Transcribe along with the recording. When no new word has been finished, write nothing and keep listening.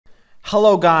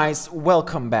Hello guys,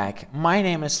 welcome back. My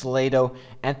name is Solaito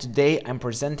and today I'm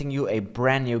presenting you a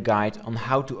brand new guide on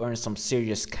how to earn some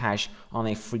serious cash on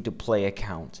a free-to-play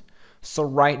account. So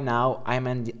right now I'm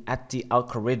at the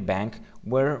Al-Kharid bank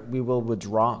where we will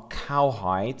withdraw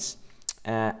cowhides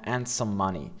and some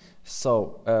money.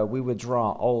 So we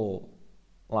withdraw all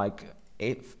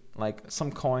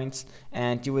some coins,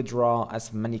 and you withdraw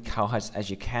as many cowhides as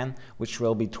you can, which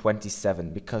will be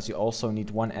 27 because you also need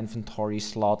one inventory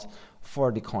slot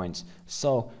for the coins.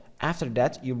 So after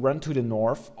that you run to the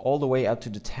north all the way up to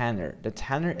the tanner. The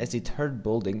tanner is the third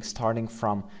building starting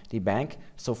from the bank.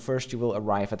 So first you will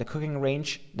arrive at the cooking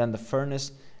range, then the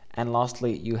furnace, and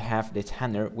lastly you have the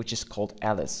tanner, which is called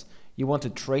Alice. You want to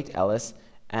trade Alice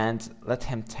and let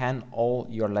him tan all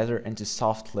your leather into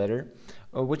soft leather,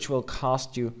 which will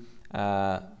cost you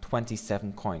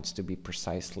 27 coins to be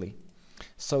precisely.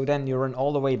 So then you run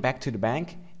all the way back to the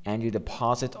bank and you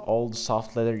deposit all the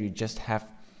soft leather you just have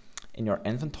in your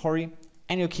inventory,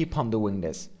 and you keep on doing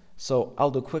this. So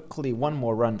I'll do quickly one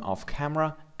more run off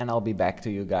camera and I'll be back to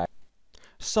you guys.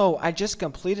 So I just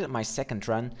completed my second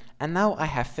run and now I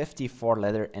have 54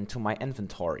 leather into my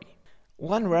inventory.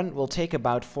 One run will take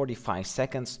about 45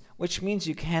 seconds, which means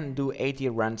you can do 80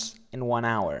 runs in 1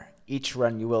 hour. Each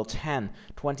run you will tan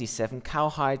 27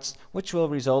 cowhides, which will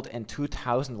result in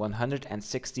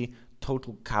 2,160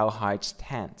 total cowhides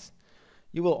tanned.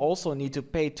 You will also need to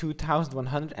pay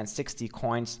 2,160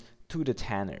 coins to the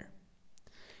tanner.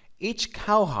 Each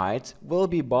cowhide will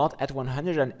be bought at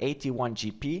 181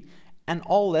 GP and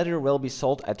all leather will be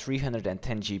sold at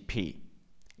 310 GP,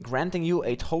 granting you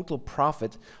a total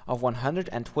profit of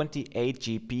 128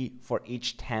 GP for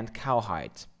each tanned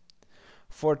cowhide.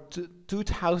 For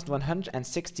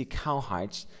 2,160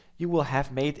 cowhides, you will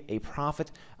have made a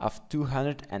profit of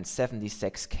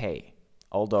 276k.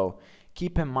 Although,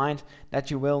 keep in mind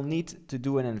that you will need to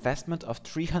do an investment of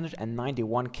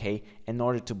 391k in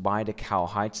order to buy the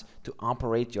cowhides to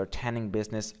operate your tanning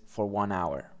business for 1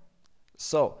 hour.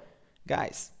 So,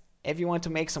 guys, if you want to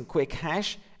make some quick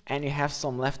cash and you have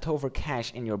some leftover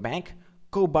cash in your bank,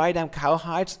 go buy them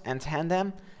cowhides and tan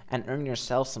them and earn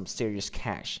yourself some serious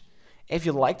cash. If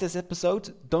you liked this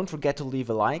episode, don't forget to leave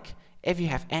a like. If you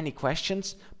have any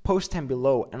questions, post them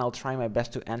below and I'll try my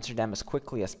best to answer them as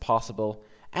quickly as possible.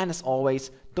 And as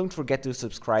always, don't forget to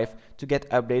subscribe to get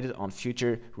updated on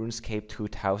future RuneScape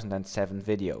 2007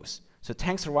 videos. So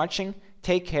thanks for watching,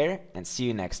 take care and see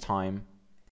you next time.